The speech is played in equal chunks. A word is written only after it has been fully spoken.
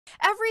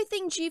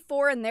Everything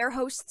G4 and their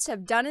hosts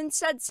have done and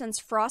said since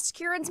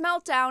Froskurinn's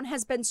Meltdown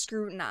has been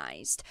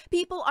scrutinized.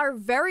 People are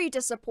very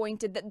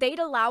disappointed that they'd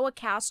allow a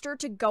caster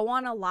to go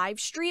on a live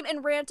stream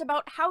and rant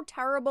about how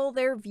terrible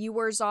their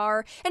viewers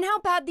are and how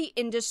bad the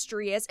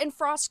industry is, and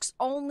Frosk's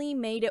only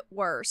made it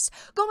worse.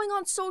 Going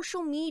on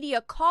social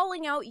media,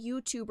 calling out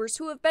YouTubers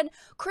who have been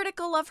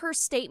critical of her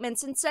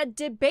statements and said,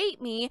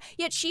 "Debate me,"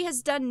 yet she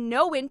has done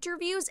no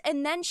interviews,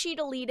 and then she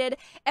deleted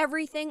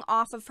everything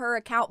off of her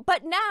account.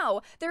 But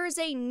now, there is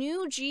a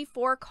new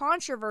G4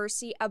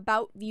 controversy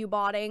about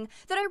viewbotting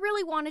that I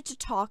really wanted to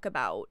talk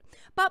about.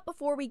 But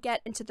before we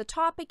get into the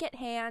topic at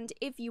hand,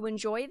 if you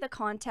enjoy the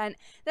content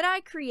that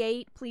I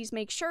create, please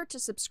make sure to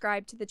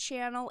subscribe to the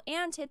channel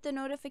and hit the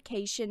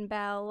notification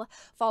bell.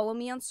 Follow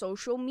me on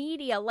social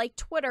media like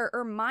Twitter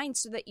or mine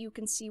so that you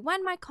can see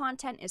when my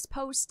content is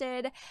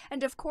posted.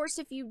 And of course,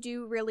 if you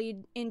do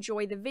really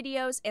enjoy the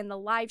videos and the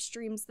live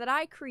streams that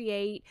I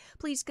create,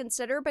 please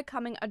consider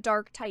becoming a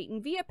Dark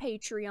Titan via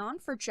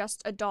Patreon for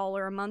just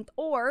 $1 a month,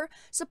 or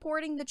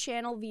supporting the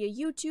channel via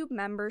YouTube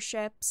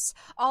memberships.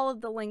 All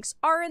of the links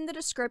are in the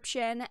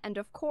description, and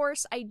of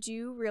course, I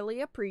do really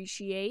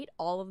appreciate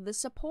all of the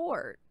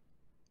support.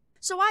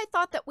 So I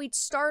thought that we'd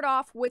start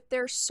off with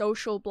their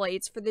social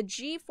blades for the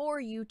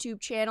G4 YouTube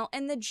channel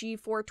and the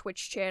G4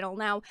 Twitch channel.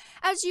 Now,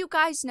 as you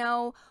guys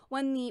know,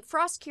 when the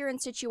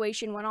Froskurinn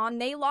situation went on,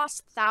 they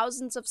lost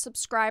thousands of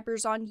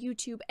subscribers on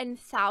YouTube and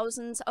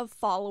thousands of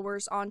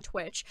followers on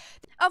Twitch.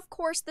 Of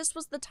course, this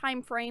was the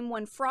time frame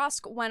when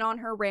Frosk went on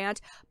her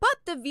rant, but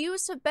the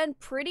views have been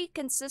pretty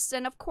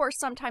consistent. Of course,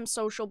 sometimes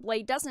Social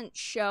Blade doesn't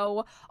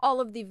show all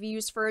of the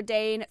views for a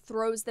day and it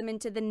throws them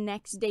into the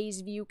next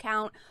day's view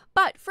count,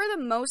 but for the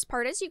most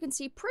part, as you can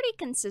see, pretty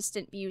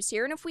consistent views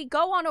here. And if we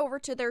go on over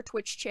to their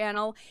Twitch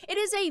channel, it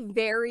is a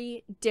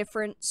very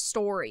different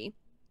story.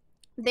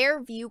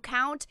 Their view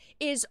count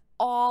is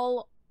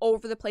all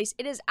over the place.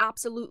 It is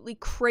absolutely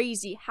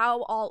crazy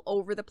how all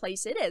over the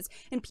place it is.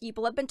 And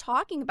people have been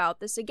talking about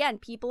this again.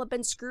 People have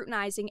been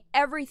scrutinizing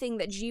everything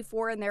that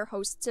G4 and their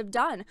hosts have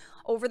done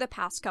over the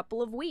past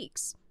couple of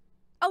weeks.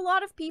 A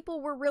lot of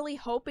people were really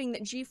hoping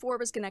that G4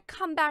 was going to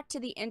come back to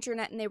the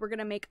internet and they were going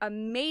to make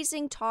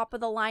amazing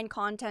top-of-the-line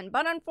content,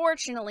 but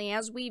unfortunately,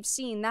 as we've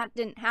seen, that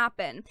didn't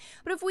happen.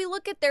 But if we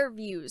look at their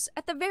views,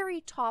 at the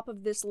very top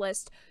of this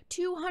list,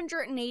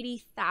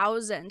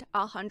 280,000,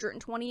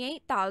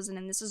 128,000,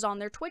 and this is on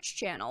their Twitch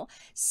channel,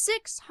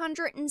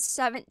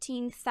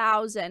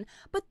 617,000,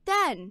 but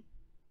then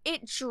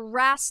it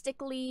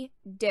drastically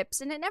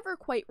dips, and it never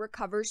quite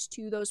recovers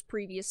to those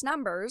previous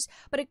numbers,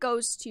 but it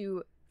goes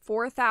to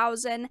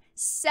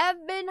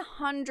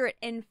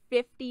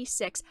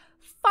 4,756,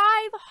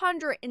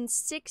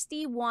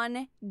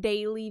 561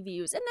 daily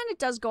views. And then it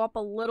does go up a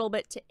little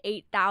bit to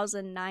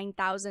 8,000,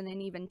 9,000,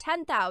 and even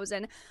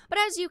 10,000. But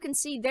as you can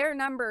see, their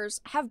numbers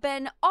have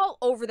been all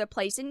over the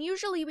place. And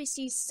usually we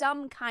see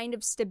some kind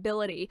of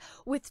stability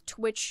with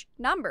Twitch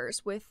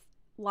numbers, with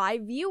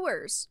live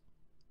viewers.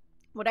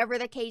 Whatever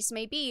the case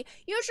may be,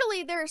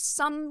 usually there's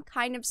some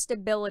kind of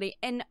stability,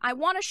 and I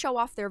want to show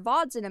off their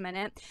VODs in a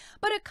minute,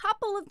 but a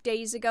couple of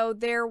days ago,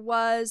 there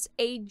was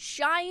a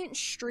giant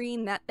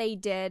stream that they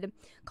did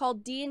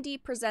called D&D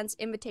Presents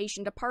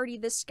Invitation to Party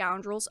the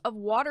Scoundrels of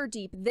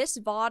Waterdeep. This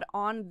VOD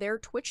on their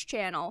Twitch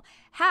channel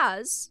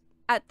has,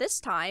 at this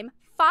time,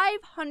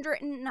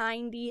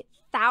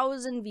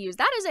 590,000 views.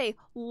 That is a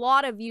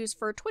lot of views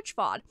for a Twitch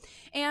VOD.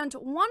 And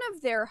one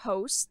of their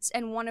hosts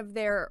and one of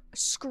their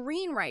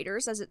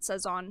screenwriters, as it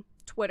says on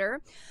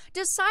Twitter,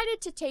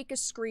 decided to take a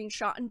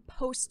screenshot and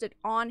post it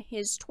on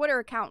his Twitter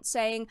account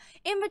saying,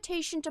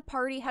 "Invitation to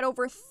Party had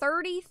over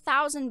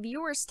 30,000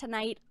 viewers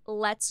tonight.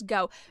 Let's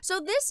go." So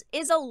this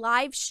is a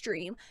live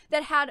stream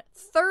that had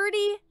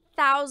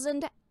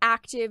 30,000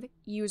 active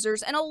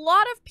users, and a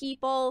lot of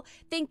people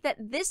think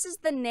that this is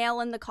the nail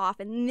in the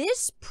coffin.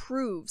 This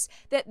proves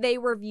that they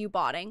were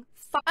viewbotting.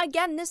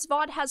 Again, this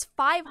VOD has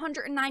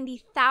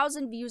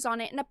 590,000 views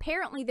on it, and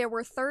apparently there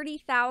were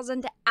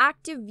 30,000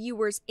 active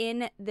viewers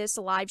in this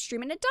live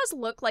stream, and it does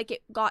look like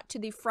it got to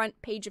the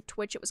front page of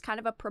Twitch. It was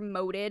kind of a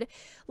promoted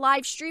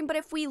live stream, but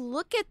if we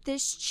look at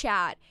this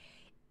chat,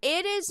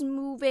 it is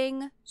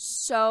moving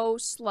so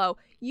slow.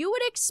 You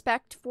would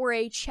expect for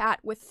a chat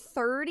with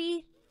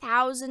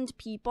 30,000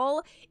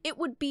 people, it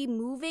would be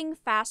moving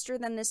faster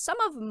than this. Some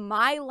of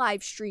my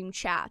live stream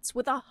chats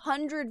with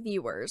 100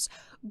 viewers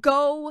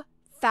go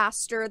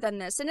faster than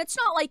this, and it's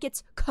not like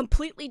it's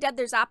completely dead.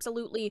 There's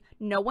absolutely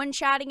no one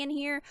chatting in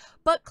here,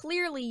 but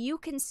clearly you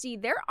can see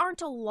there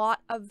aren't a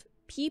lot of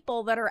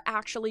people that are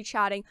actually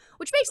chatting,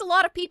 which makes a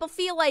lot of people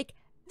feel like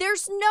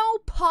there's no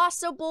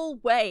possible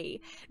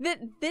way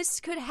that this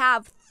could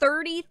have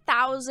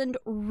 30,000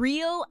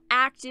 real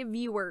active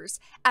viewers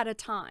at a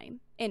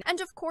time.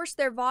 And of course,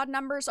 their VOD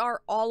numbers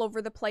are all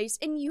over the place,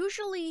 and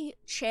usually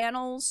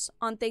channels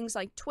on things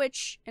like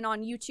Twitch and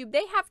on YouTube,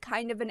 they have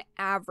kind of an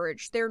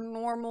average, their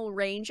normal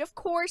range. Of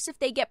course, if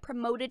they get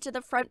promoted to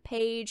the front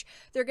page,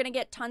 they're going to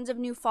get tons of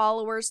new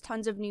followers,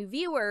 tons of new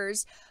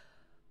viewers,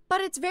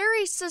 but it's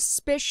very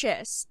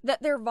suspicious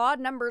that their VOD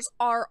numbers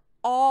are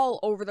all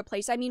over the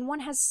place. I mean,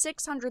 one has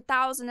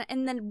 600,000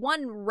 and then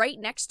one right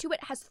next to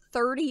it has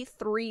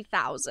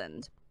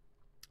 33,000.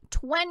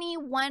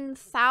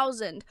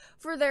 21,000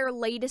 for their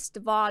latest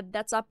VOD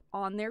that's up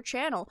on their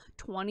channel.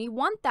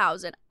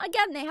 21,000.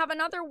 Again, they have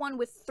another one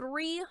with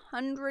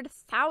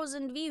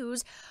 300,000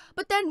 views,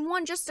 but then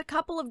one just a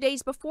couple of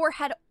days before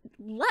had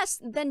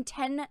less than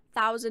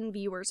 10,000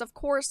 viewers. Of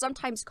course,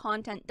 sometimes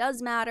content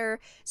does matter.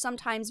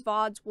 Sometimes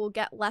VODs will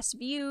get less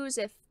views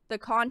if the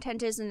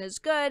content isn't as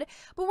good,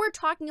 but we're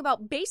talking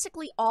about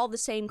basically all the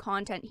same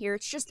content here.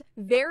 It's just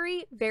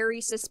very, very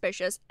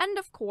suspicious. And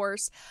of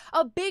course,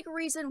 a big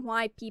reason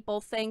why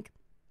people think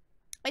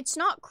it's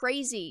not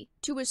crazy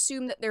to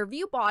assume that their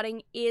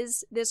viewbotting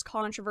is this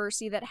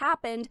controversy that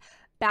happened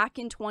back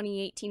in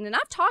 2018. And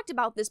I've talked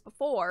about this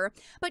before,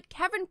 but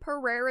Kevin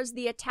Pereira's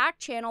The Attack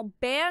channel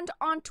banned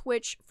on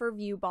Twitch for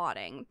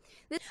viewbotting.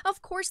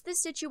 Of course,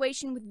 this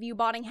situation with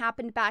viewbotting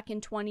happened back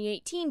in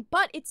 2018,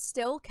 but it's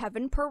still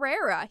Kevin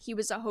Pereira. He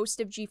was a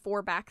host of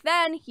G4 back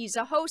then, he's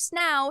a host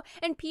now,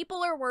 and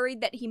people are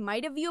worried that he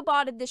might have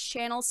viewbotted this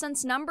channel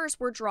since numbers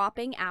were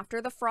dropping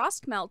after the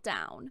Frost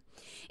meltdown.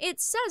 It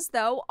says,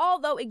 though,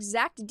 although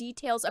exact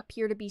details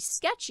appear to be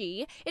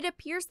sketchy, it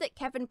appears that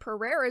Kevin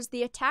Pereira's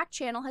The Attack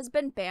channel has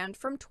been banned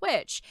from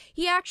Twitch.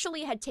 He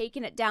actually had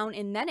taken it down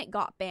and then it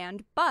got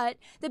banned, but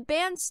the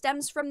ban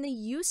stems from the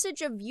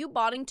usage of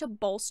viewbotting to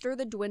bolster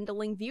the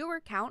dwindling viewer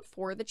count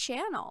for the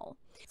channel.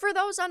 For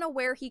those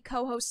unaware, he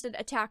co-hosted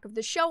Attack of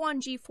the Show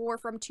on G4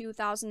 from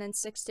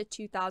 2006 to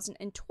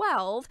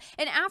 2012,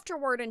 and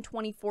afterward in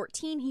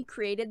 2014 he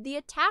created The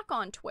Attack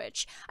on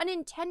Twitch, an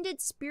intended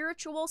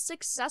spiritual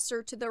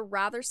successor to the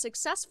rather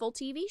successful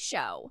TV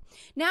show.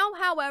 Now,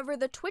 however,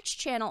 the Twitch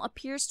channel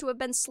appears to have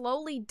been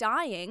slowly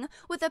dying,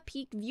 with a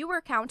peak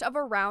viewer count of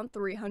around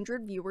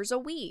 300 viewers a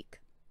week.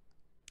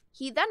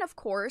 He then, of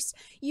course,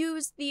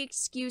 used the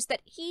excuse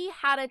that he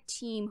had a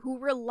team who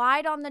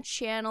relied on the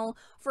channel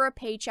for a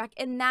paycheck,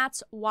 and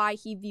that's why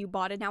he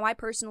viewbotted. Now, I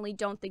personally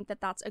don't think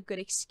that that's a good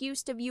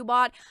excuse to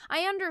viewbot. I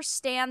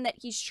understand that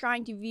he's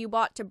trying to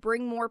viewbot to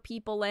bring more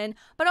people in,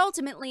 but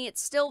ultimately,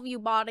 it's still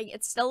viewbotting,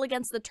 it's still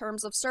against the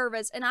terms of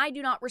service, and I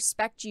do not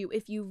respect you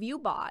if you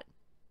viewbot.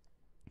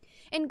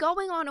 And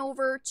going on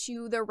over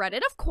to the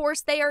Reddit, of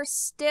course, they are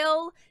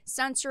still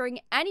censoring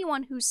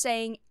anyone who's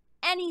saying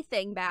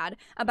anything bad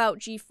about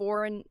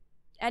G4 and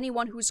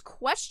anyone who's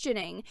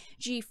questioning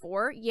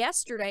G4.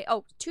 Yesterday,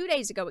 2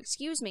 days ago,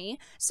 excuse me,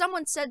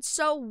 someone said,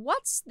 "So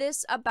what's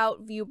this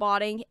about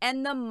viewbotting?"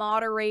 And the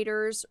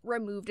moderators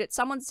removed it.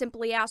 Someone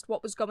simply asked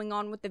what was going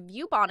on with the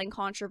viewbotting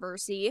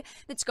controversy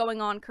that's going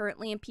on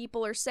currently, and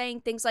people are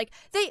saying things like,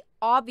 they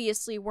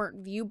obviously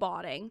weren't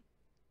viewbotting.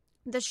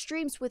 The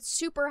streams with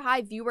super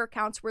high viewer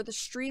counts were the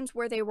streams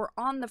where they were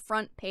on the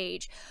front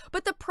page.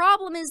 But the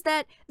problem is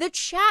that the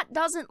chat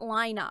doesn't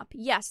line up.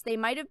 Yes, they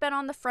might have been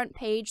on the front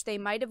page, they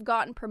might have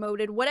gotten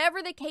promoted,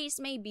 whatever the case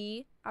may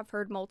be. I've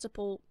heard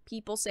multiple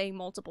people saying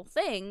multiple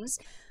things,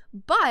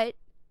 but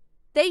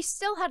they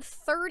still had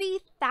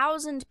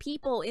 30,000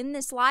 people in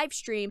this live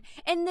stream,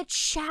 and the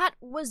chat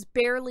was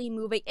barely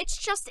moving. It's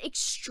just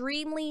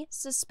extremely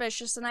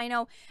suspicious, and I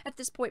know at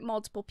this point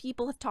multiple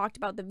people have talked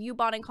about the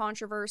viewbotting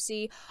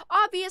controversy.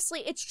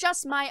 Obviously, it's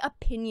just my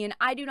opinion.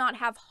 I do not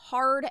have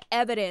hard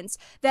evidence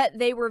that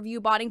they were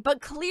viewbotting,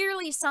 but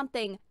clearly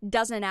something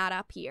doesn't add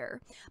up here.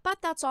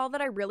 But that's all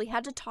that I really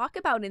had to talk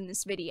about in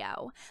this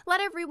video.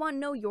 Let everyone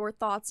know your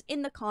thoughts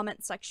in the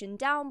comment section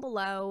down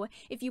below.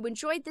 If you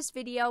enjoyed this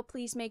video,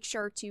 please make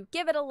sure to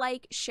give it a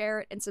like,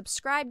 share it, and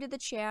subscribe to the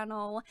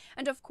channel.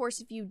 And of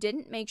course, if you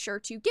didn't, make sure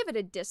to give it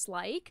a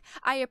dislike.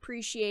 I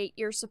appreciate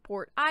your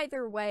support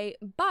either way,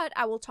 but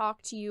I will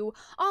talk to you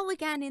all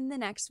again in the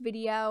next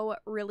video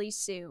really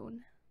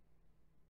soon.